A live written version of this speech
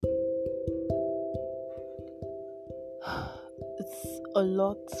it's a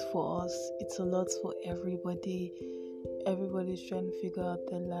lot for us. It's a lot for everybody. Everybody's trying to figure out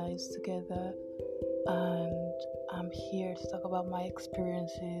their lives together, and I'm here to talk about my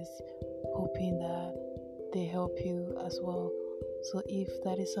experiences, hoping that they help you as well. So, if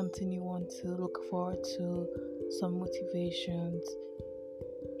that is something you want to look forward to, some motivations,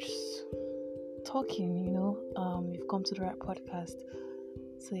 just talking, you've come to the right podcast.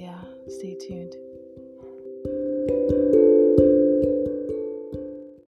 So, yeah, stay tuned.